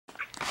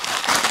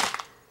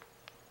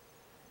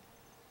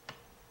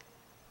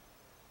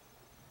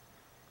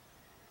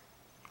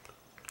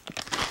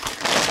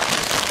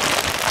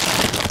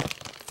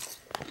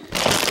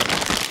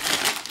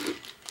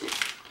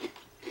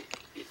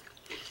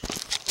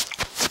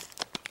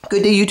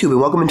Good day, YouTube, and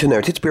welcome into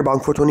another Tits Beer Bong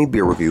 420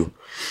 beer review.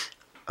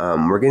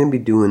 We're going to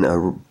be doing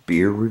a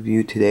beer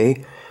review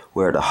today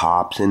where the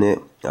hops in it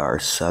are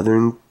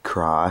Southern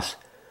Cross,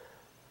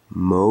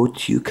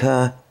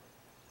 Motueka,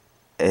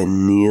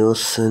 and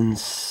Nielsen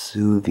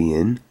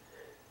Sauvignon.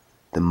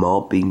 The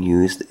malt being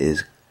used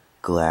is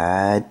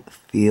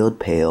Gladfield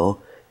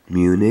Pale,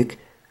 Munich,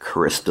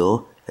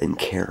 Crystal, and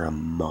Caramel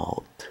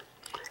malt.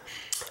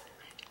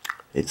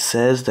 It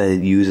says that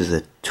it uses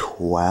a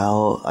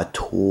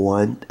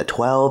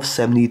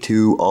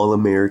 1272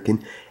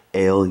 All-American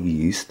ale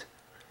yeast,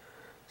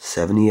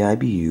 70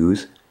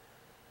 IBUs.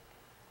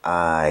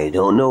 I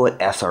don't know what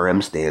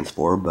SRM stands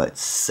for, but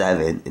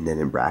 7, and then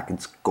in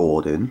brackets,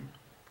 golden.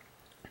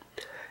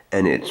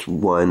 And it's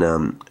won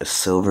a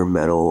silver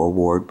medal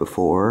award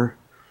before,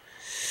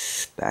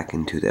 back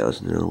in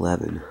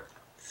 2011.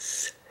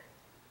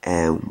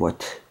 And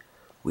what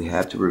we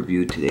have to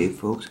review today,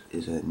 folks,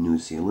 is a New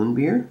Zealand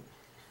beer.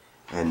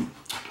 And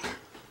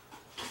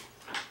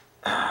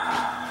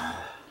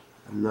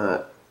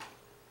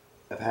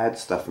I've had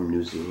stuff from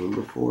New Zealand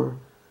before.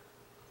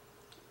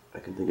 I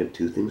can think of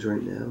two things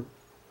right now.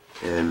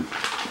 And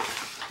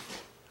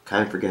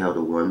kind of forget how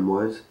the one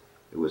was.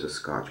 It was a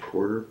Scotch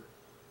porter,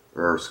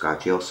 or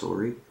Scotch ale,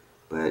 sorry.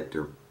 But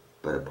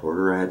a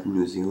porter I had in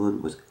New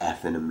Zealand was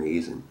effing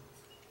amazing.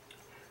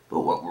 But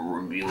what we're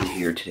reviewing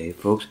here today,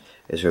 folks,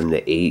 is from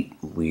the 8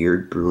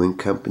 Weird Brewing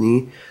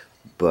Company.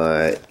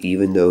 But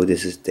even though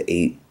this is the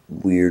 8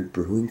 Weird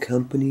Brewing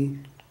Company,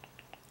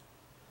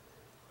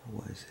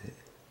 what was it?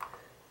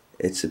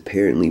 It's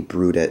apparently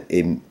brewed at,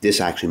 this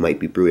actually might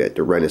be brewed at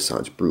the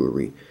Renaissance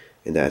Brewery.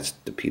 And that's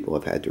the people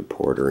I've had their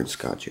porter and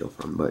Scotch ale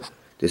from. But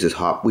this is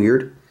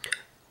HopWired.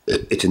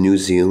 It's a New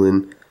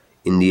Zealand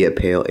India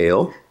Pale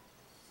Ale.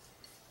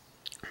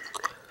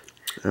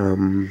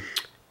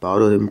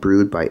 Bottled and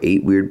brewed by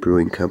 8 Weird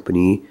Brewing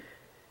Company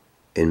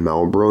in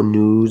Melbourne,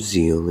 New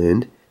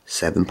Zealand.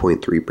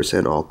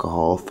 7.3%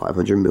 alcohol,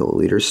 500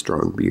 milliliters,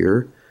 strong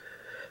beer.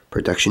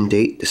 Production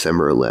date,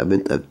 December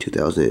 11th of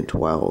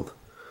 2012.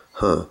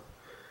 Huh.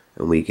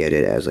 And we get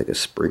it as like a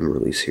spring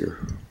release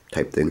here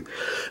type thing.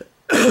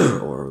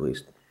 Or at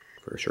least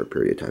for a short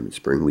period of time in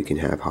spring, we can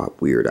have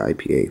HopWired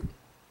IPA.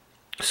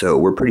 So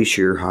we're pretty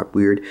sure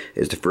HopWired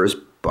is the first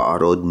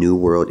bottled New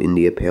World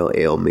India Pale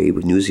Ale made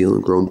with New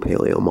Zealand grown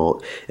pale ale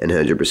malt and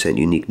 100%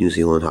 unique New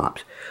Zealand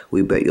hops.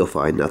 We bet you'll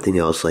find nothing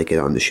else like it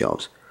on the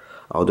shelves.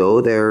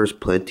 Although there's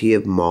plenty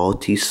of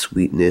malty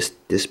sweetness,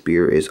 this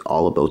beer is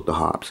all about the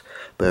hops.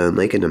 But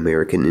unlike an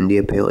American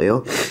India Pale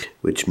Ale,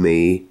 which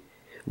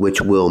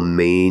will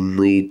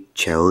mainly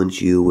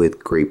challenge you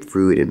with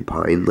grapefruit and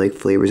pine-like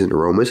flavors and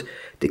aromas,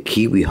 the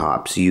Kiwi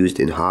hops used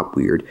in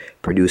HopWired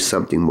produce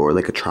something more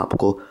like a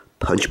tropical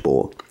punch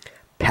bowl.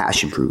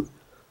 Passion fruit,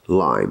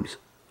 limes,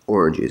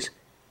 oranges,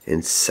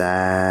 and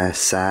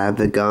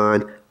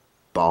Sauvignon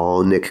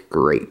Baltic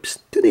grapes,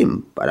 to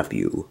name but a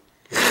few.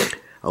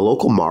 A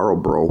local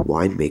Marlborough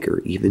winemaker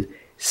even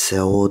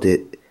said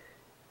it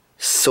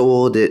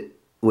smelled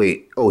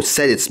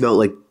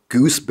like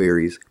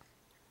gooseberries.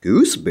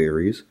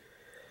 Gooseberries?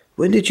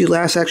 When did you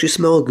last actually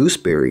smell a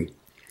gooseberry?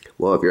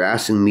 Well, if you're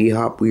asking me,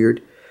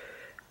 HopWired,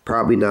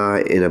 probably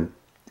not in a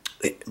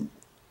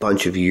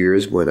bunch of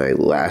years when I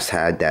last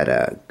had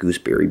that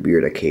gooseberry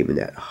beer that came in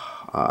that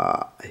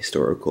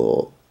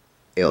historical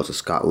Ales of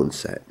Scotland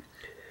set.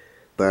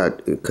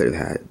 But it could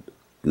have had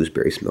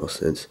gooseberry smell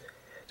since.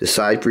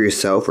 Decide for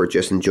yourself or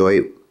just enjoy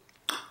it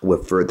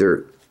with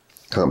further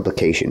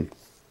complication.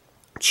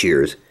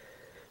 Cheers.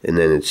 And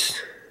then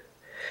it's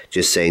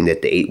just saying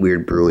that the 8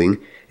 Weird Brewing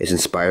is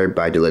inspired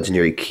by the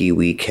legendary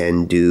Kiwi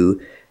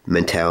can-do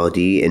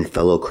mentality and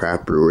fellow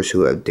craft brewers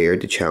who have dared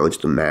to challenge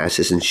the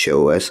masses and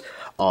show us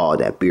all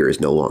that beer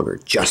is no longer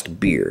just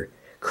beer.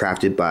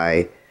 Crafted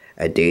by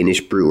a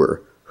Danish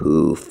brewer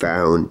who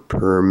found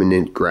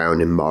permanent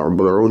ground in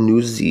Marlborough,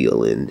 New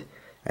Zealand.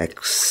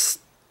 Expect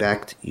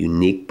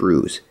unique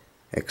brews.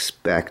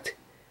 Expect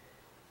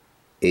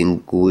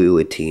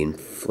ingenuity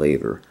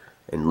flavor.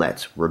 And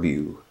let's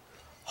review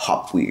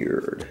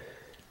HopWired.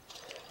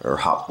 Or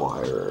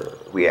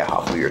HopWired. Yeah,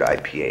 HopWired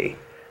IPA.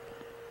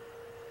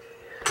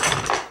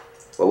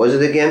 What was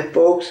it again,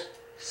 folks?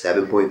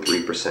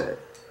 7.3%.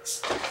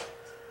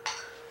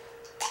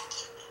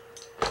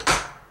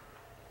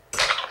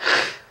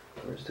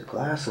 Where's the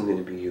glass I'm going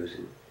to be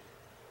using?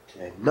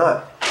 Did I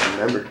not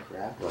remember to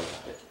grab one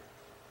of it?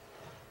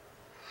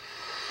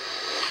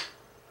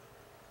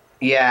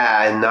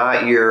 Yeah,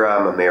 not your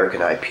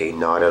American IPA,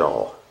 not at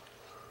all.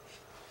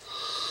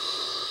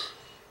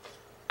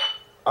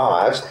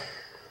 Oh, that's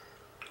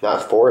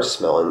not forest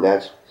smelling,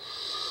 that's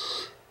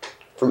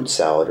fruit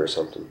salad or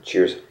something.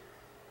 Cheers.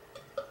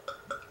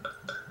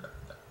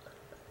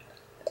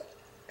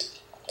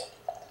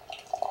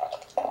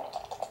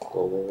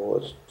 Whoa,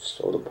 let's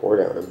slow the pour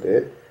down a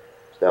bit.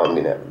 Now I'm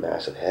going to have a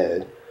massive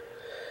head.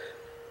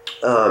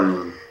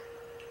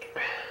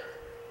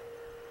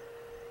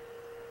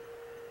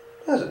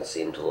 Doesn't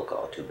seem to look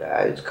all too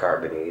bad. It's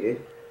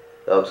carbonated.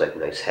 That looks like a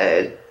nice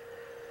head.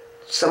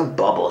 Some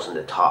bubbles in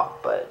the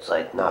top, but it's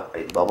like not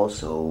big bubbles,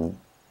 so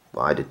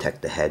I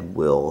detect the head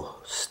will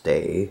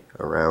stay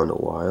around a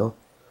while.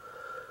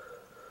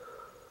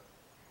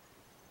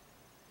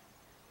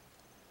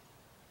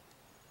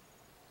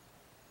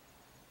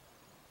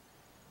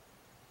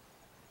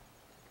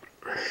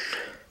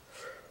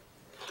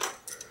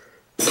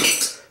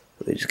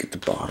 Let me just get the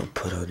bottle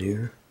put on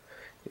here.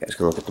 You guys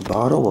can look at the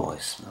bottle while I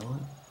smell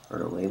it, or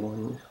the label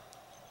anyways.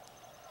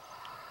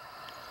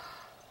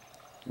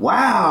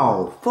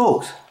 Wow,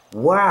 folks.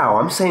 Wow,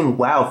 I'm saying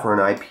wow for an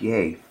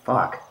IPA.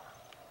 Fuck.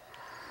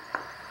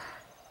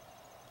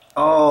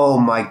 Oh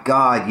my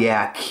god,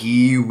 yeah,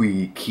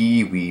 kiwi,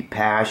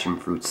 passion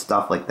fruit,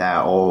 stuff like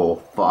that. Oh,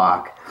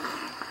 fuck.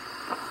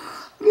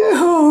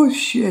 Oh,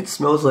 shit,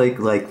 smells like,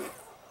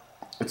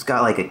 it's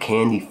got like a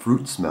candy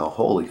fruit smell.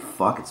 Holy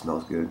fuck, it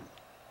smells good.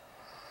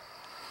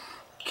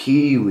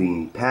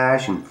 Kiwi,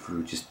 passion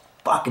fruit, just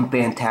fucking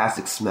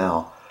fantastic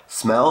smell.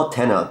 Smell,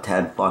 10 out of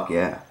 10, fuck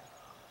yeah.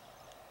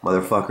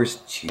 Motherfuckers,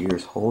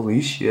 cheers,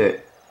 holy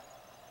shit.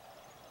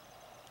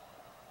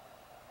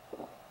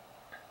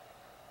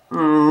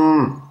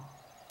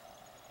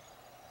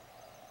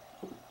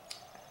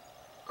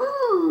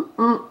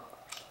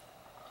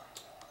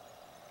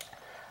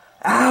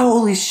 Ah,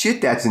 holy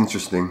shit, that's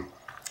interesting.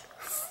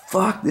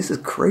 Fuck, this is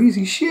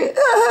crazy shit.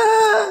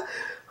 Ah,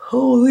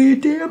 holy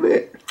damn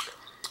it.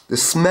 The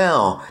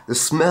smell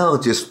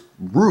just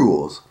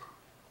rules.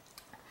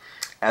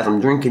 As I'm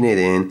drinking it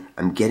in,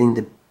 I'm getting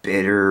the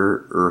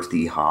bitter,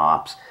 earthy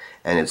hops,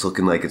 and it's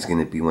looking like it's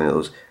going to be one of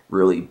those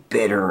really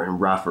bitter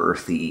and rough,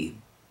 earthy,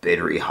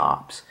 bittery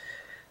hops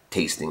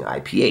tasting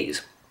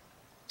IPAs.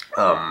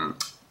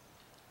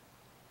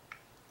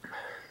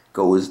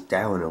 Goes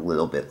down a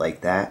little bit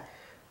like that,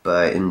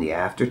 but in the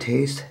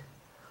aftertaste,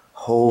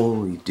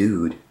 holy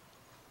dude,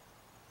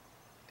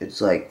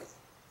 it's like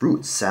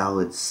fruit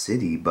salad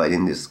city, but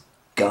in this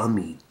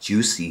gummy,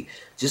 juicy,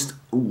 just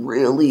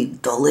really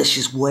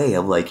delicious way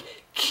of like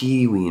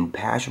kiwi and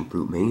passion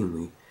fruit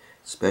mainly,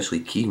 especially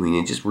kiwi,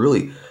 and just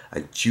really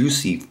a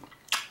juicy,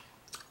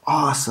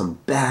 awesome,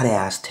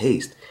 badass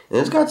taste. And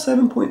it's got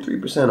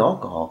 7.3%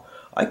 alcohol.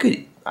 I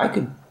could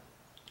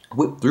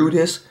whip through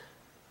this,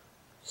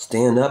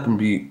 stand up and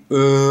be,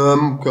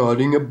 I'm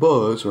getting a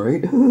buzz,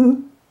 right?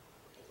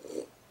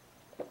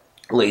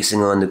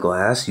 Lacing on the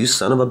glass, you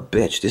son of a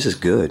bitch, this is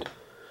good.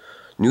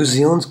 New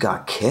Zealand's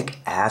got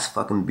kick-ass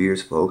fucking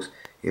beers, folks.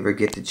 You ever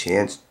get the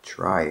chance,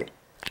 try it.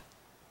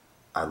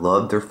 I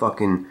love their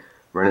fucking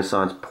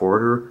Renaissance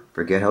Porter.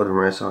 Forget how the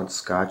Renaissance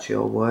Scotch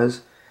Ale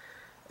was.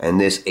 And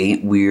this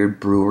 8 Weird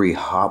Brewery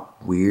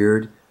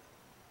HopWired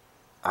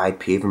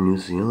IPA from New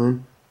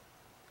Zealand.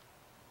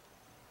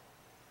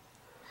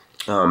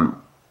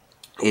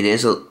 It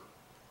is a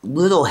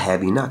little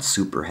heavy, not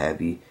super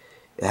heavy.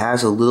 It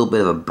has a little bit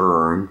of a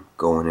burn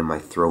going in my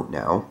throat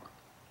now.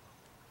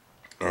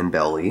 And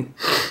belly.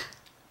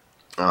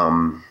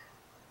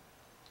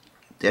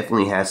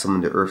 Definitely has some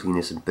of the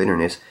earthiness and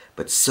bitterness,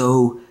 but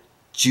so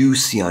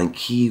juicy on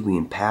kiwi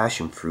and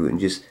passion fruit, and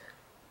just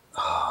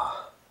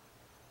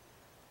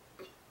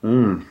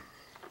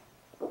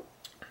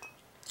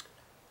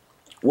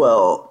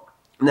Well,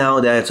 now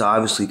that it's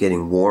obviously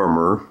getting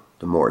warmer,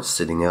 the more it's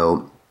sitting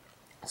out,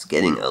 it's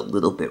getting a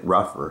little bit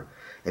rougher.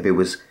 If it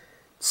was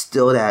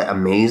still that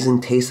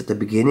amazing taste at the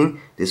beginning,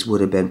 this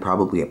would have been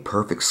probably a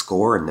perfect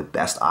score and the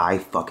best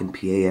fucking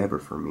PA ever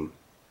for me.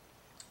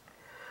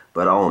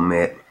 But I'll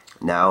admit,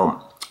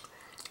 now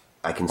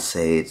I can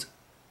say it's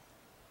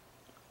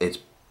a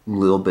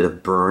little bit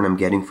of burn I'm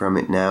getting from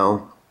it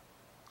now,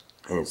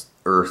 and it's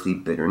earthy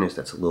bitterness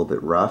that's a little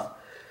bit rough.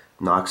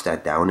 Knocks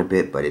that down a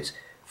bit, but its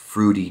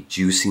fruity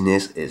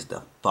juiciness is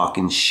the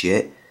fucking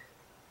shit.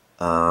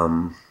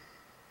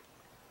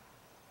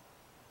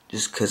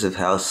 Just because of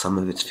how some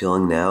of it's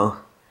feeling now.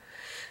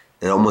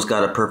 It almost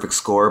got a perfect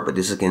score, but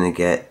this is going to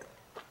get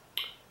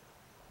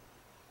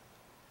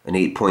an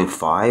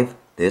 8.5.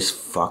 This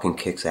fucking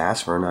kicks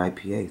ass for an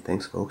IPA.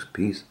 Thanks, folks.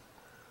 Peace.